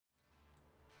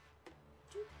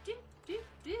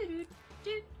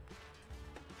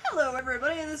Hello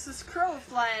everybody, this is Krow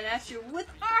flying at you with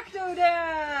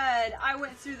Octodad! I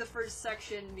went through the first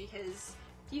section because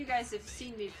you guys have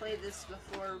seen me play this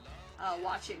before,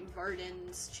 watching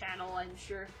Varden's channel, I'm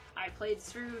sure. I played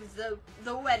through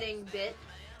the wedding bit.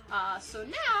 So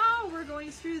now we're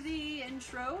going through the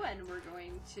intro and we're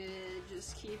going to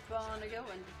just keep on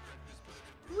going.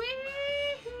 Whee!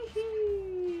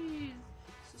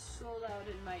 This is so loud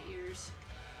in my ears.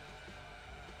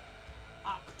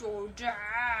 Octodad!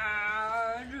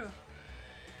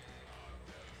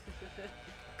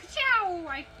 Ka-chow!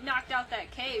 I knocked out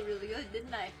that K really good,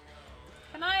 didn't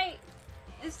I?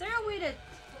 Is there a way to...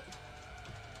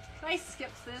 Can I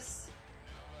skip this?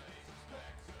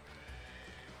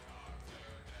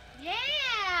 Yeah!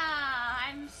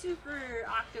 I'm super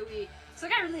Octo-y. So I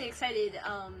got really excited,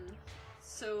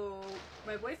 so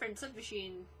my boyfriend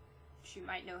Submachine, you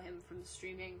might know him from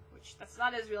streaming, which that's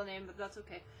not his real name, but that's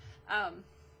okay.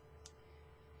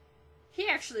 He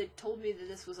actually told me that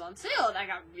this was on sale, and I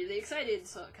got really excited,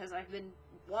 so because I've been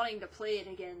wanting to play it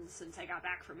again since I got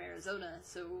back from Arizona,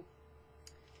 so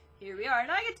here we are,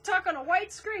 and I get to talk on a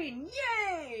white screen!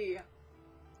 Yay!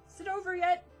 Is it over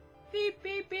yet? Beep,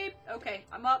 beep, beep. Okay,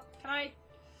 I'm up. Can I...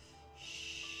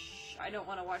 Shh, I don't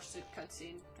want to watch the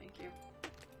cutscene. Thank you.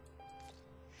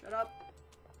 Shut up.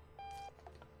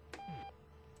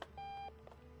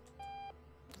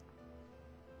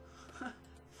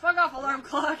 Fuck off, alarm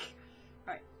clock!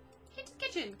 Alright.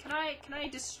 Kitchen! Can I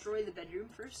destroy the bedroom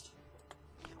first?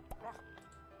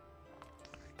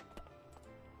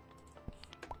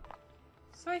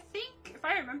 So I think, if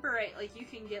I remember right, like, you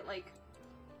can get, like,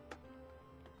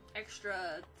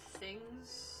 extra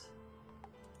things.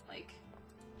 Like,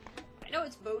 I know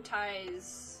it's bow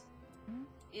ties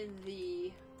in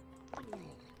the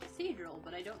cathedral,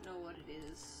 but I don't know what it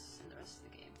is in the rest of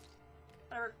the game.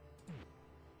 Whatever.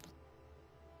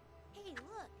 Hey,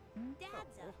 look!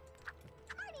 Dad's up.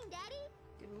 Morning, Daddy!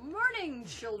 Good morning,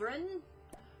 children!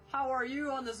 How are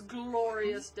you on this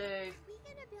glorious day? Are we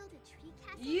gonna build a tree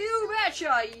castle? You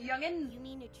betcha, youngin! You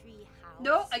mean a tree house?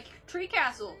 No, a tree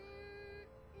castle.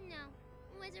 No.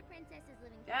 Wizard Princess is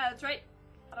living. Yeah, that's right.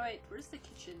 How do I... Where's the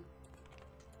kitchen?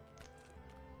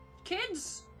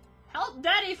 Kids! Help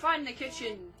Daddy find the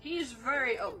kitchen! He's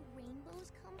very... Where Oh. do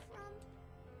rainbows come from?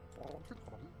 Oh.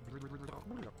 Where do you're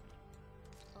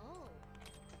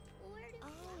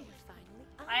finally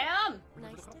up. I am!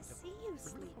 Nice to see you,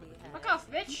 sleepyhead. Fuck off,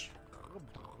 bitch!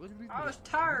 I was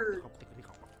tired.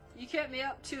 You kept me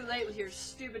up too late with your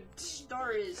stupid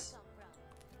stories.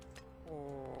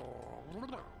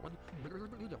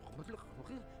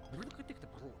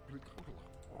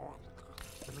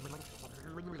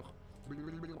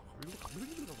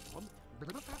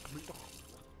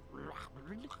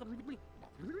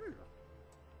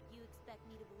 You expect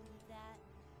me to believe that?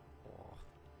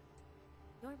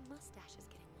 Your mustache is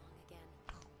getting long again.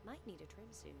 Might need a trim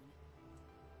soon.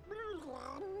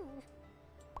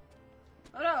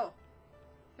 Oh no!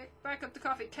 Pick back up the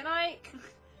coffee. Can I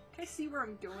see where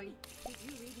I'm going? Did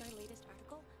you read my latest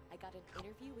article? I got an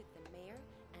interview with the mayor,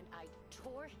 and I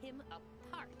tore him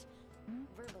apart.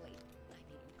 Verbally, I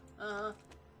mean.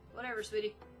 Whatever,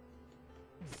 sweetie.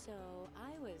 So, I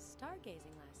was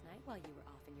stargazing last night while you were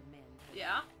off in your man cave,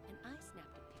 Yeah? and I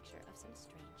snapped a picture of some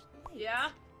strange lights. Yeah?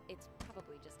 It's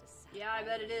probably just a satellite. Yeah, I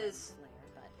bet it is. Flare,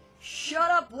 but Shut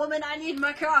up, woman! I need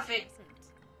my coffee! isn't.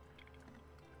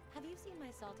 Have you seen my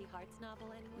Salty Hearts novel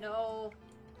anywhere? No,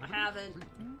 I haven't.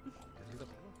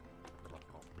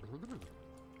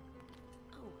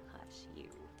 Oh, hush, you.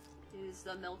 Is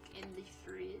the milk in the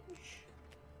fridge?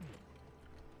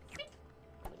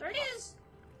 There it is!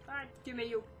 Alright, give me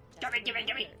you. Just Give me!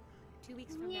 remember, 2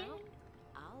 weeks from Yeah. now,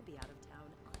 I'll be out of town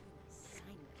on an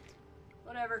assignment.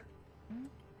 Whatever.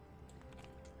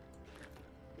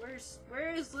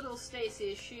 Where's little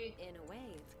Stacy? Is she... In a way,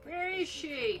 it's good Where that is you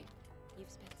she? come. You've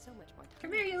spent so much more time.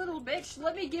 Come here, you little bitch.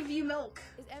 Let me give you milk.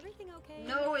 Is everything okay?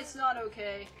 No, it's not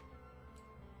okay.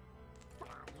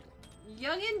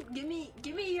 Youngin, give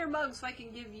me your mug so I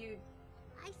can give you...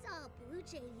 I saw a blue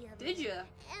jay the other Did day. ya?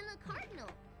 And a cardinal.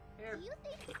 Here. Do you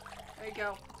think... There you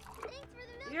go. Thanks for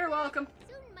the milk. You're welcome.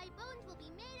 Soon my bones will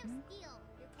be made of steel.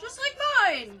 Just like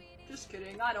mine! Just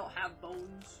kidding, I don't have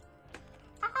bones.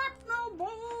 I got no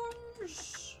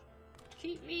bones!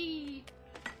 Keep me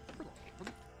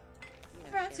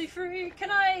fancy free. Can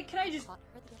I just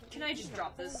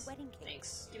drop this?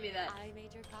 Thanks. Give me that. I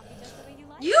made your coffee just the way you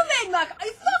like. You made my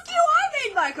fuck you! I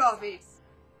made my coffee.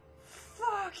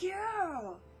 Fuck you!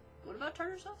 What about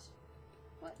tartar sauce?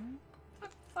 What?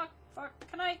 Fuck.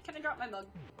 Can I drop my mug?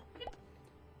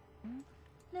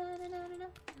 Na, na, na, na, na, na.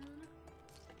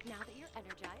 Now that you're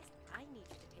energized, I need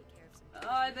you to take care of some.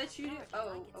 Oh, I bet you do.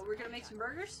 Oh, we're gonna make some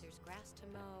burgers? There's grass to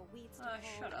mow, weeds to Oh, pull,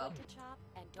 shut up. wood to chop,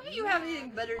 and Don't don't you have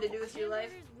anything better to do with your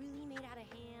life? hamburgers really made out of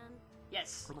ham?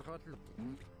 Yes. Oh.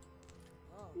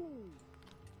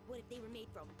 What if they were made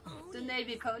from ponies? Then they'd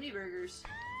be pony burgers.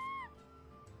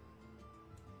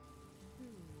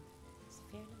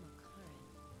 Sphernamocurrent,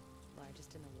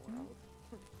 largest in the world.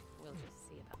 We'll just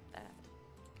see about that.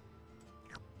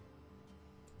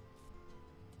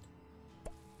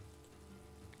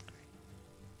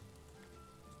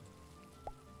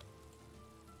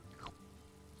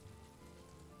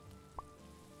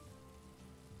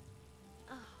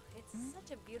 Oh, it's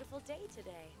such a beautiful day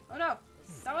today. Oh no,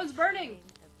 The that one's sun's burning. shining,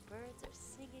 the birds are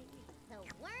singing. The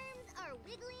worms are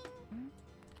wiggling.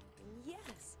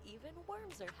 Yes, even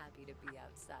worms are happy to be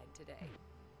outside today.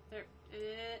 There.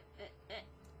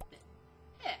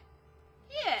 Yeah.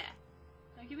 Yeah.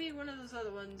 Now give me one of those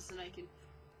other ones and I can...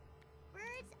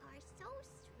 Birds are so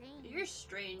strange. You're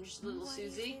strange, little Why do you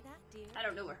Suzy. say that, dear? I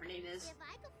don't know what her name is. If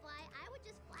I could fly, I would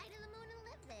just fly to the moon and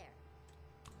live there.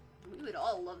 We would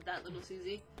all love that, little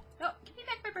Suzy. No, give me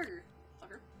back my burger,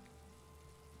 fucker.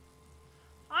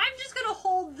 I'm just gonna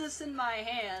hold this in my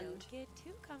hand. Don't get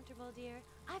too comfortable, dear.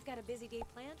 I've got a busy day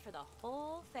planned for the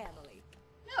whole family.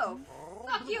 No,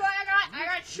 fuck you. I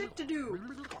got shit to do,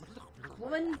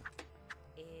 woman.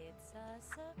 It's a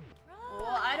surprise.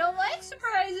 Well, I don't like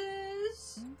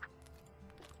surprises.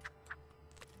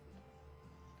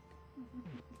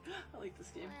 I like this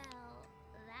game. Well,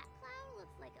 that cloud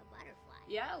looks like a butterfly.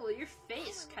 Yeah, well, your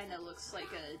face kind of looks like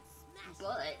a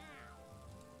butt.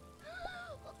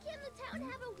 Well, can the town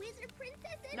have a wizard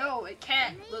princess in it? No, it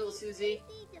can't, Maybe little Suzy.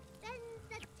 Suzy defends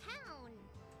the town.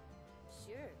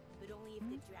 Sure, but only if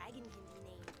the dragon can be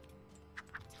named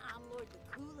Tom Lord the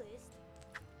Coolest.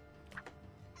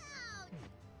 Ouch!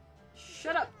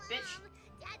 Shut up, bitch. Mom,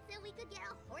 Dad said we could get a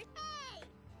horse. Hey!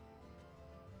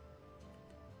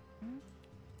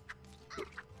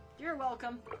 You're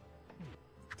welcome.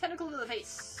 Tentacle to the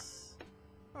face.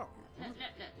 Oh.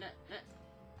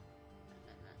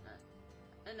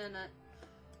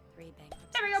 Three banquets.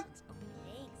 There we go. since opening.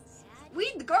 Thanks, Dad.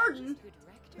 Weed the garden. Two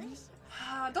directors.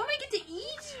 Don't I get to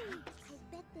eat?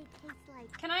 I bet they taste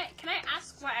like... Can I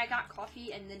ask why I got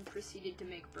coffee and then proceeded to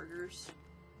make burgers?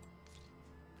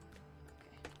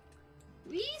 Okay.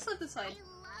 We slip I aside.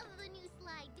 love the new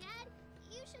slide, Dad.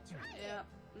 You should try it. Yeah,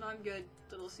 no, I'm good,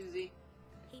 little Suzy.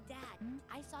 Hey, Dad,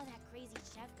 I saw that crazy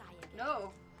chef guy again.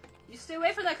 No, you stay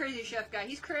away from that crazy chef guy.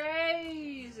 He's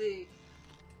crazy.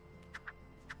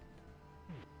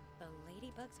 The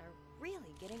ladybugs are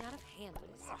really getting out of hand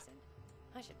this season.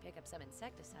 I should pick up some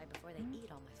insecticide before they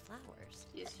eat all my flowers.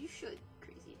 Yes, you should,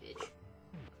 crazy bitch.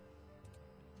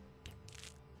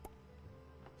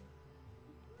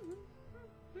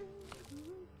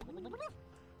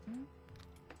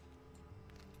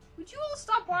 Would you all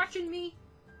stop watching me?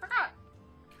 I got...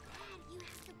 Dad, you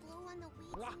have to blow on the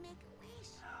weeds and make a wish.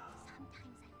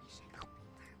 Sometimes I wish I could be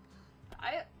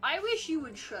purple. I wish you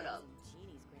would shut up.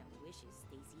 Genie's grant wishes,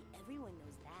 Stacy. Everyone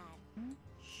knows that.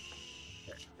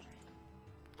 Shh,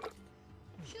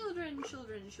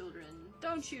 children.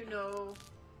 Don't you know?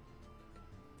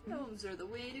 Gnomes are the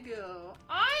way to go.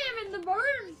 I am in the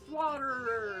bird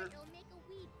water. It'll make a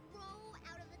weed grow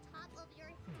out of the top of your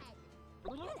head.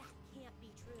 That can't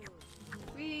be true.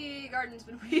 Wee, garden's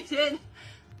been weeded.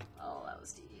 Oh, that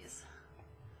was tedious.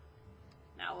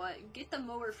 Now what? Get the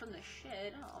mower from the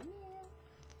shed. Oh man,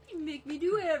 you make me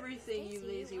do everything, you Stacy,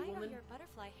 lazy why woman. are your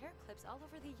butterfly hair clips all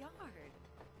over the yard?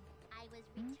 I was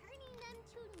returning them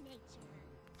to nature.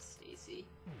 Stacy,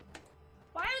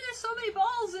 why are there so many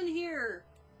balls in here?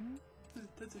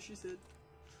 That's what she said.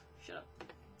 Shut up.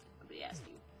 Nobody asked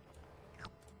you.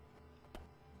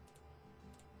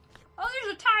 Oh,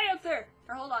 there's a tie up there.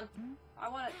 Or hold on. I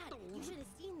want it. Dad, you should have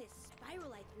seen this spiral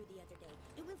I threw the other day.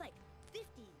 It was like 50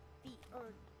 feet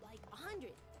or like 100.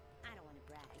 I don't want to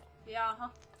brag. Yeah, huh?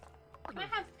 Can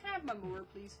I have my mower,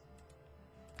 please?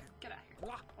 Get out of here.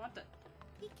 I want the...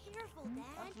 Be careful,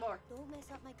 Dad. Want more. Don't mess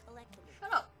up my collectibles. Shut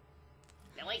up.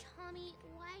 Billy. Tommy,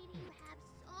 why do you have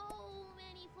so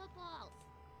many footballs?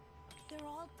 They're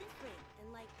all different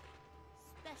and like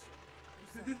special.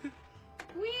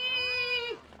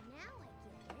 Whee! Now I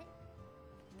get it.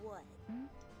 What?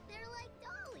 They're like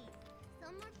dollies.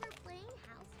 Some are for playing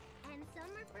house, and some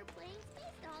are for playing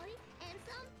space dolly, and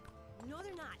some... No,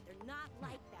 they're not. They're not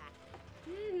like that.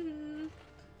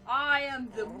 I am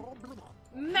the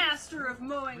master of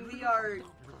mowing the yard.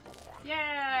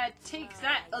 Yeah, take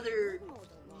that, other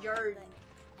yard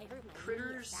I hurt my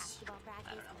critters. knee at basketball I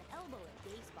practice, don't know. my elbow at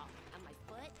baseball, and my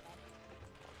foot at...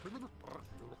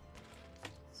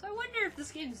 So I wonder if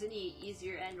this game's any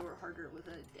easier and or harder with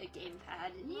a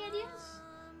gamepad. Any ideas?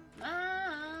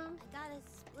 I got a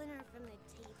splinter from the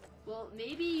table. Well,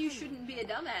 maybe you shouldn't be a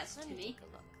dumbass Let to me me. take a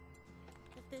look.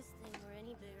 If this thing were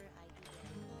any bigger, I'd be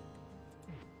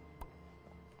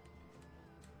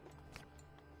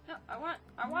dead. No,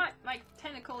 I want my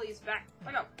tentacles back.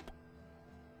 Let go.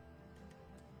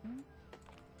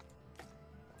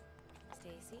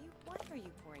 Stacy, why are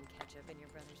you pouring ketchup in your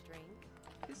brother's drink?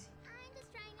 Cause I'm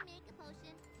just trying to make a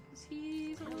potion.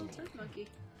 he's a little turd monkey.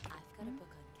 I've got a book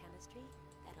on chemistry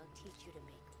that'll teach you to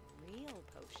make real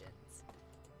potions.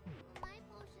 My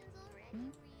potion's already real.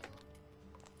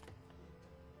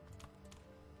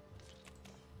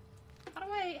 How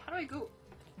do I go?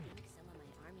 I think some of my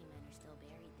army men are still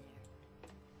buried there.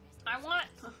 I want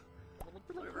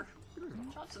whatever.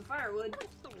 Chop some firewood.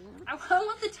 I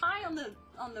want the tie on the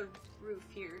roof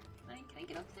here. Can I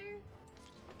get up there?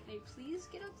 Can I please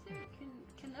get up there?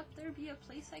 Can up there be a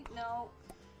place I no?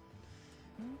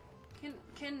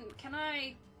 Can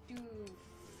I do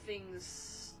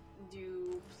things?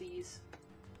 Do please?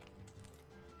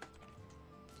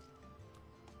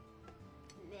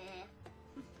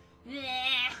 Nah.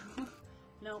 Nah.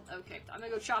 No. Okay. I'm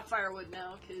gonna go chop firewood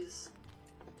now, cause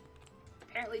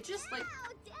apparently just like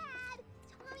Wow, Dad!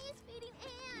 Tommy is feeding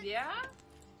ants! yeah.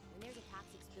 When there's a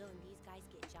toxic spill and these guys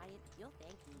get giant, you'll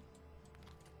thank me.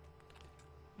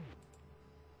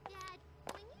 Dad,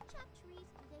 when you chop trees,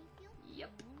 do they feel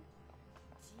Yep.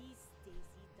 Geez,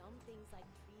 Stacy, dumb things like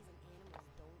trees and animals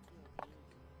don't feel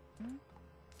pain.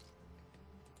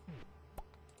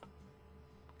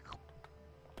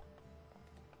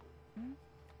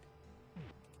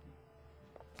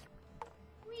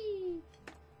 Whee.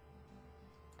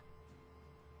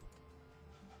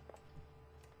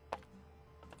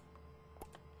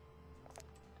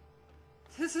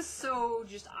 This is so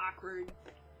just awkward.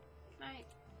 Can I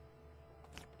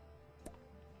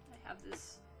have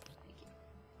this? Thank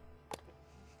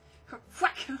you.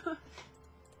 Whack!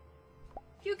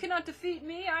 You cannot defeat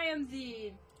me. I am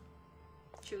the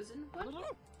chosen one.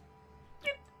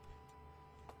 Yep.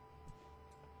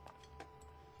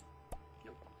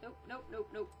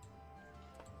 Nope.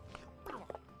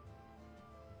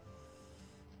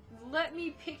 Let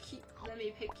me pick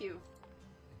you.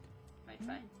 Right,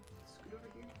 fine. Scoot over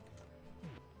here.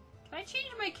 Can I change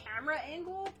my camera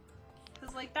angle?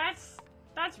 Cause like that's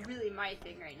really my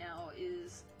thing right now,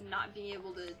 is not being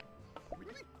able to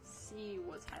see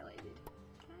what's highlighted.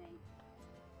 Can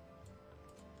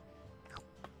I?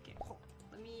 Okay.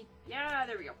 Let me. Yeah,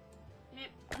 there we go.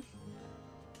 Yep.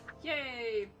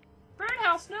 Yay!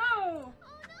 Birdhouse, no! Oh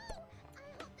no!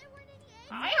 I hope there weren't any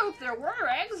eggs. I hope there were.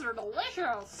 Eggs are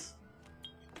delicious.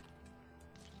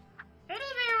 It'll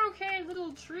be okay,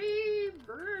 little tree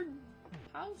bird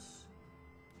house.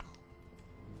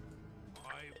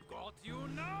 I've got you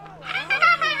now!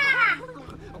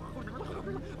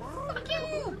 Fuck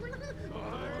you!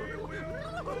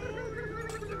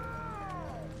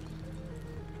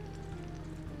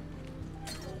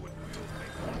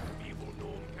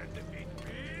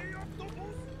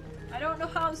 I don't know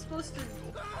how I'm supposed to.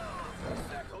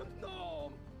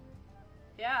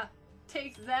 Yeah,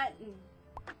 take that and.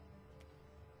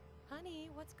 Honey,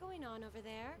 what's going on over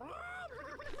there?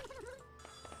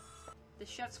 The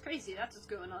chef's crazy, that's what's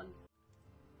going on.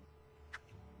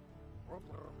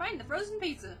 Find the frozen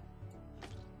pizza.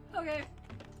 Okay.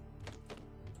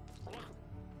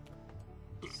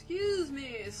 Excuse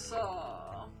me, sir.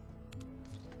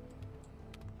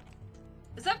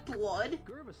 Is that blood?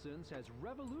 Gervison's has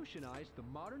revolutionized the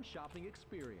modern shopping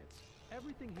experience.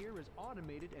 Everything here is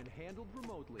automated and handled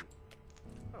remotely.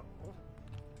 Oh.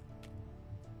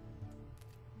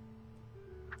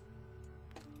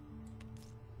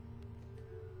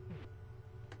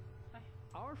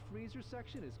 Our freezer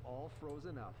section is all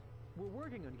frozen up. We're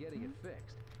working on getting it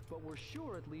fixed, but we're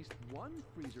sure at least one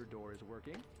freezer door is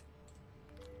working.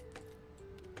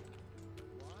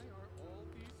 Why are all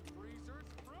these freezers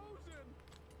frozen?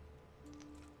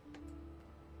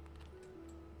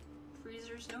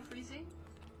 Freezers, no freezing?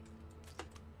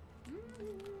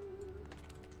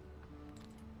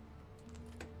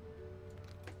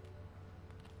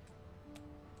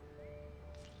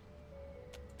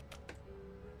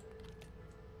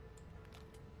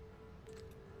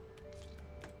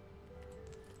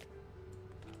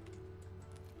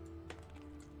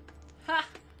 Ha!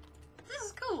 This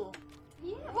is cool!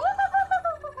 Yeah! Woo!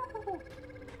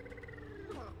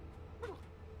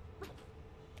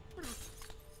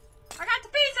 I got the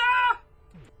pizza!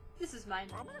 This is mine.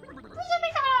 This is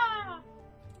pizza!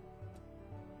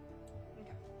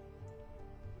 Okay.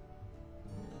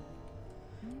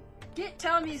 Get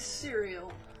Tommy's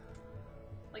cereal.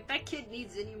 Like, that kid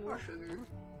needs any more sugar.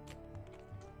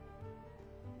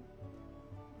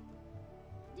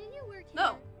 Do you work here?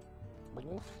 No!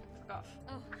 Fuck off.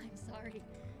 Oh, I'm sorry.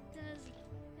 Does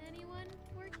anyone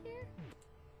work here?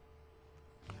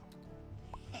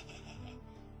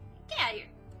 Get out of here!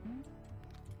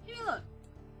 Leave me alone.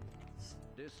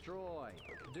 Destroy.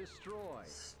 Destroy.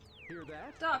 Hear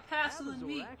that? Stop hassling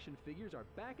me. Avatar action figures are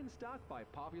back in stock by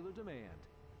popular demand.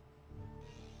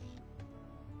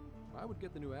 I would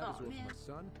get the new Avatar for man. my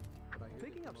son, but I hear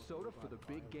Picking that up most soda of for the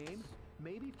big clients- game,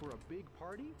 maybe for a big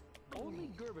party? Only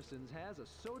Gerbison's has a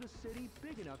soda city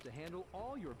big enough to handle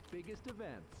all your biggest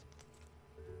events.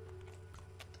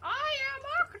 I am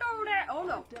Octodad! Oh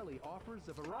no. Deli offers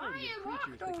a I variety of am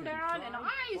creatures that can be Octodad, and fried,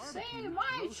 I say barbecued,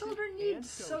 my roasted, children and need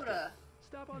toasted. soda.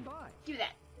 Stop on by. Give me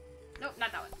that. Nope,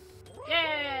 not that one.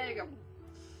 Yeah, there you go.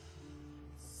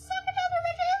 Suck it down,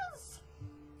 bitches!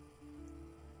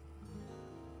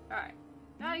 Alright.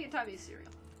 Now you can tell me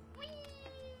cereal. Whee!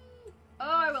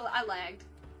 Oh, I lagged.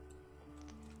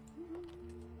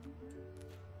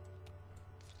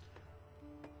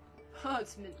 Oh,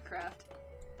 it's Minecraft.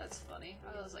 That's funny.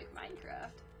 I was like,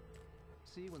 Minecraft.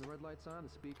 See, when the red light's on, the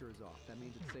speaker is off. That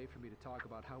means it's safe for me to talk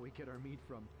about how we get our meat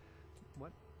from...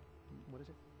 What? What is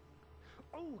it?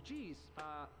 Oh, geez.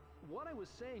 What I was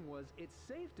saying was, it's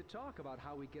safe to talk about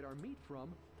how we get our meat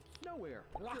from... nowhere.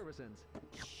 Gerbison's.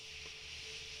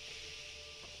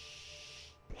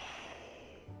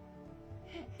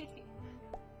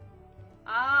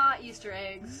 Ah, Easter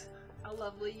eggs. How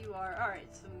lovely you are.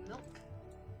 Alright, some milk.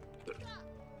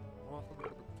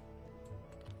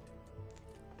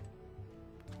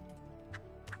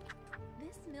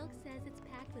 This milk says it's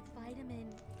packed with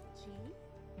vitamin G.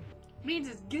 Means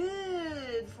it's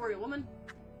good for you, woman.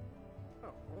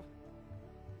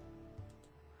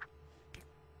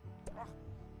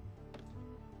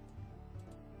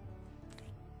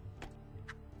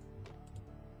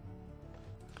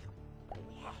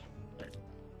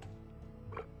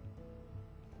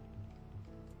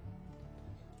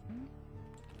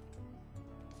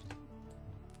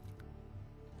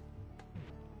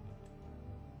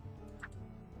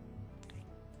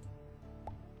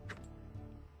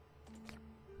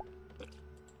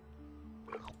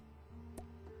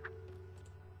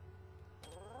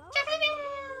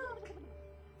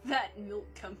 That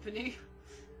milk company.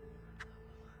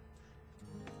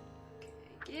 Okay,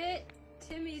 get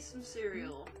Timmy some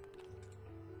cereal.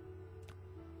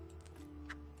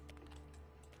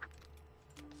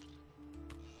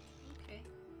 Okay.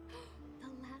 The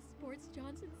last Sports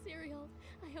Johnson cereal.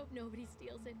 I hope nobody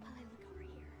steals it while I look over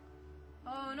here.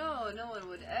 Oh no, no one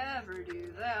would ever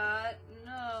do that.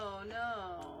 No,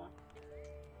 no.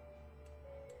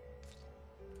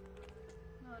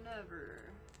 No, never.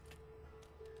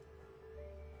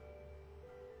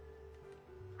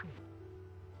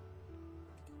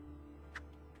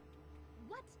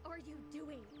 What are you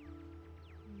doing?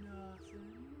 Nothing.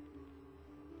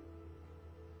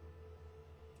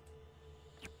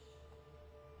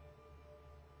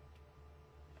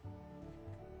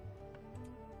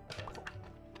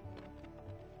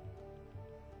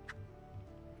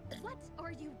 What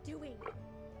are you doing?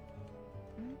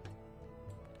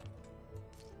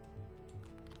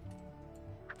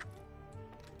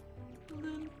 Well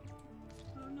then,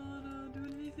 I'm not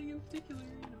doing anything in particular, you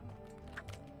know.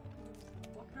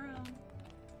 Walking around.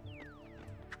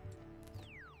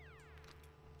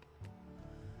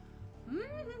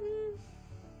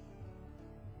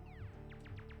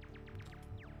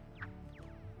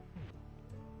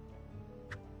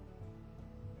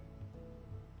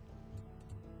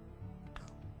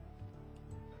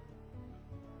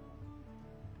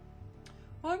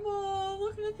 I'm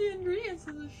looking at the ingredients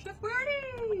of the chef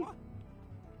party.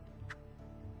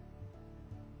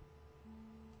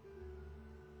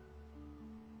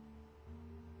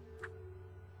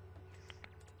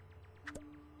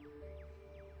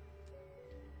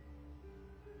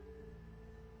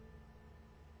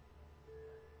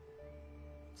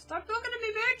 Stop looking at me,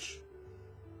 bitch!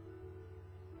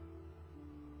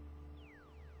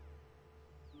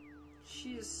 She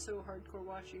is so hardcore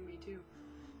watching me too.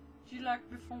 She like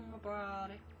before my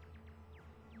body.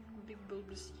 Big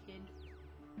bulbous head.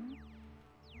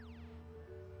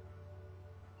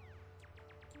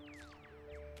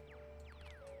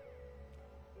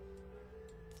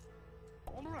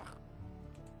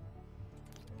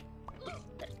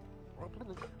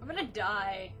 I'm gonna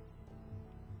die.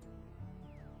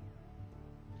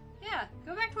 Yeah,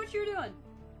 go back to what you were doing.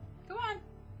 Go on.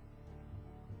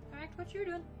 Go back to what you were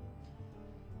doing.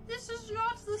 This is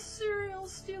not the cereal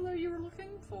stealer you were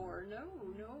looking for. No,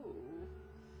 no.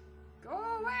 Go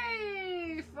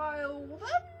away, vile well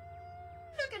then,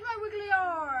 look at my wiggly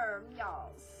arm.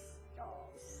 Yes,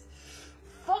 yes.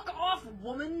 Fuck off,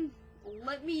 woman.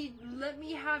 Let me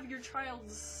have your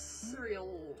child's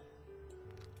cereal.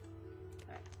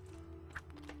 Alright.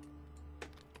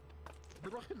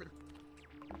 What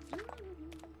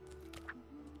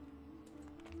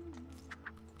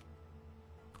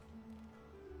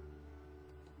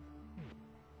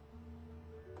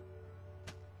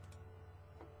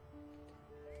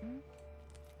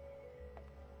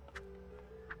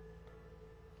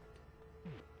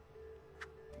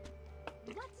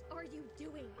are you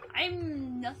doing?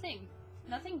 I'm nothing.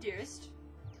 Nothing, dearest.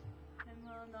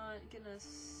 I'm not gonna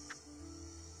steal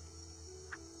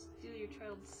your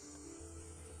child's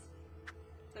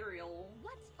cereal.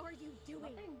 What are you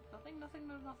doing?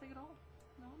 Nothing at all.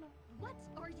 No. What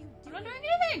are you doing? I'm not doing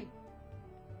anything!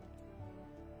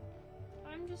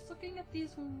 I'm just looking at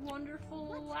these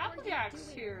wonderful Apple Jacks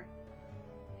here.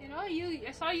 You know,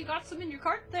 I saw you got some in your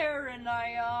cart there, and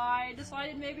I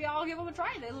decided maybe I'll give them a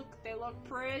try. They look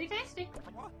pretty tasty.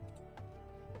 What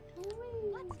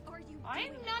are you doing?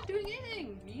 I'm not doing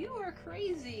anything. You are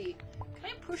crazy. Can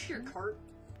I push your cart?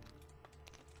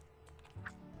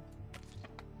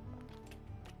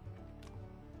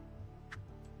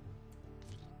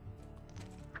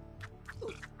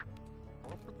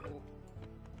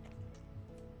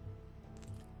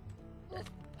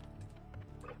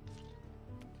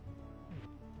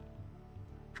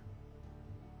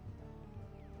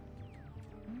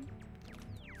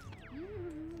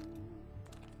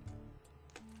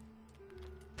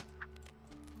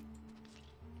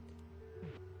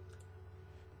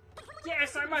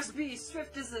 Yes, I must be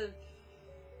swift as a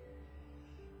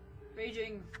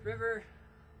raging river.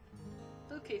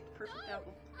 Okay, perfect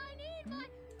apple. I need my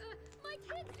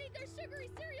kids need their sugary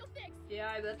cereal fix.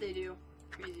 Yeah, I bet they do.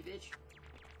 Crazy bitch.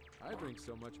 I drink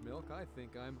so much milk, I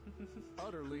think I'm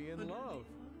utterly in love.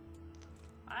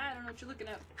 I don't know what you're looking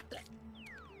at.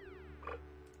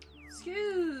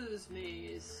 Excuse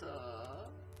me, sir.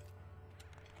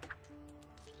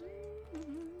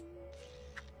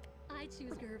 I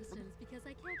choose Gerveston's because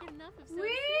I can't get enough of Soda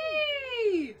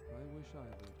Whee! I wish I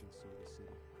lived in Soda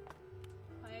City.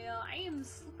 I am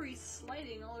slippery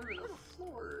sliding all over the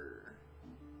floor.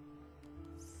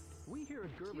 We here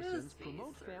at Gerveston's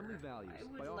promote family values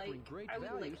by offering great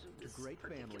values to great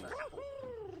families.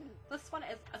 This one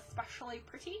is especially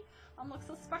pretty and looks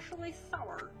especially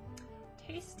sour.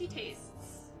 Tasty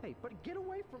tastes. Hey, but get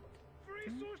away from...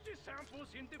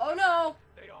 Oh no!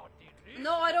 They are delicious.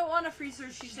 No, I don't want a free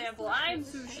sushi sample. I'm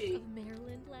sushi. of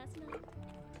Maryland last night.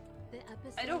 The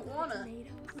episode I don't with the wanna.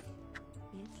 tomatoes.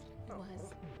 It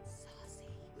was saucy.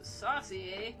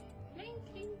 Saucy, eh?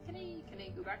 Can I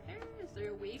go back there? Is there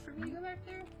a way for me to go back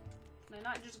there? Can I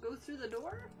not just go through the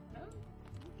door? No?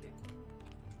 Okay.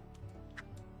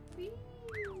 Whee!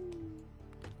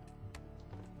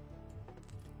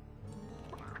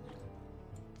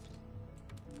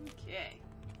 Okay.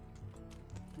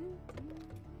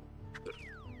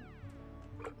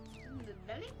 In the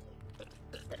belly?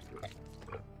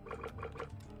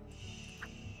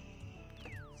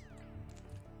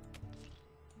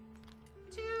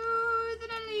 To the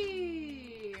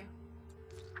belly!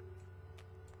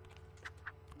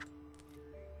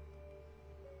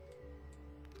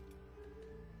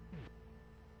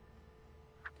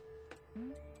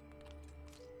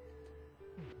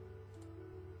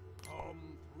 Come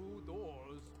through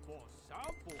doors for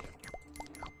sample.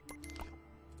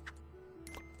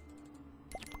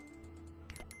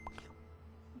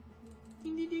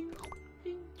 Ding ding ding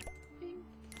ding ding.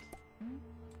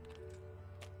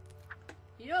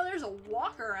 You know, there's a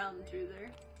walk around through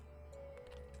there.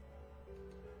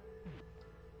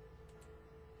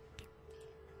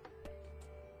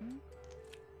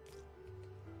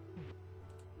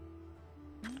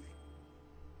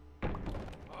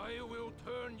 I will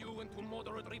turn you into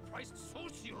moderately priced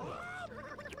sushi rolls.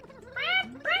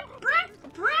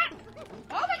 Brat!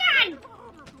 Oh my god!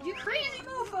 You crazy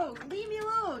mofo! Leave me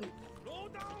alone! Slow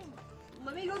down.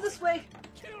 Let me go this way.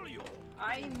 Kill you.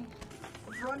 I'm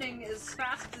running as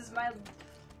fast as my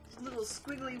little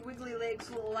squiggly wiggly legs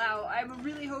will allow. I'm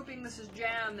really hoping this is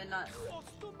jam and not...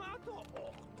 What's the matter,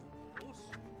 octopus?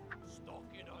 Stuck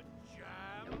in a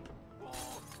jam?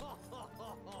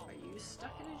 Are you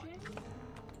stuck in a jam?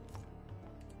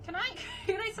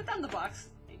 Can I set down the box?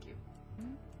 Thank you.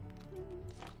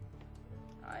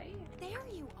 There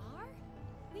you are.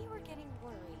 We were getting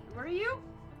worried. Were you?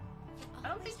 I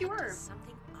don't think you were.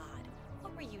 Something odd.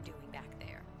 What were you doing back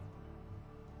there?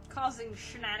 Causing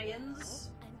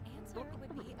shenanigans. An answer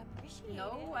would be appreciated.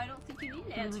 No, I don't think you need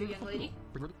an answer, young lady.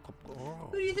 Who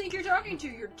do you think you're talking to?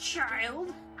 Your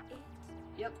child?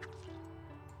 Yep.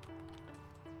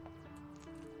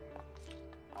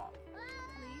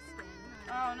 Please stand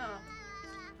Oh high. no.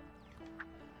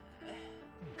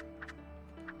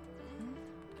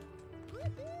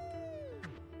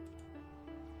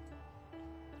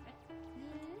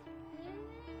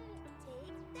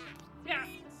 Take that, Yeah.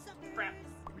 brain suckers. Crap.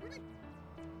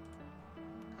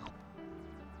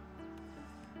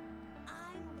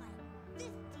 I'm like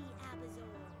 50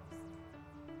 Abazors.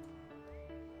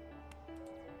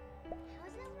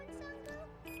 How's that one song go?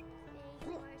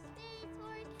 Space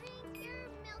horse, drink your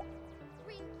milk,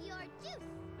 drink your juice.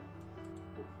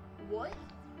 What?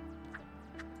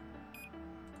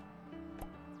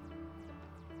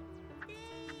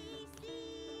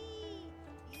 Daisy,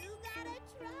 you gotta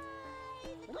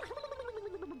try the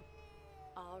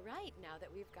All right, now that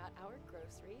we've got our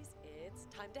groceries, it's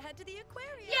time to head to the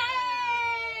aquarium.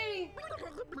 Yay!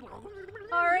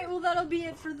 Alright, well that'll be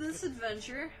it for this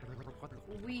adventure.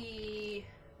 We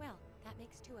Well, that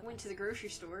makes two of went us. to the grocery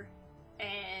store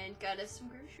and got us some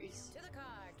groceries. To the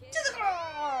car, kids. To the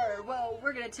car! Well,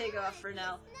 we're gonna take off for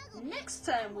now. Next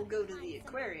time we'll go to the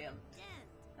aquarium.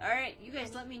 Alright, you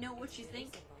guys let me know what you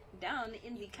think down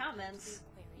in the comments.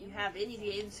 You have any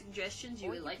game suggestions you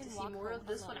would like to see more of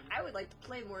this one? I would like to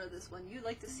play more of this one. You'd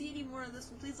like to see any more of this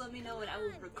one? Please let me know and I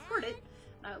will record it.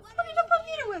 And I will put it up on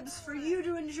the interwebs for you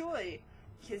to enjoy.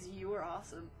 Because you are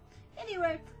awesome.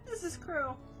 Anyway, this is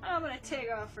Krow. I'm gonna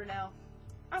take off for now.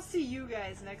 I'll see you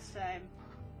guys next time.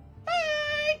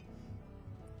 Bye!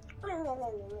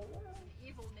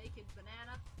 Evil naked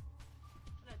banana.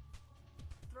 I'm gonna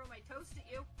throw my toast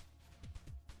at you.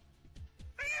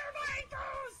 Fear my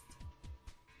toast!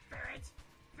 Ferret,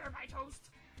 fear my toast.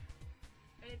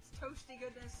 And it's toasty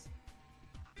goodness.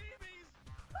 Babies!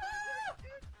 Ah!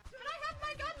 Can I have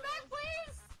my gun back, please?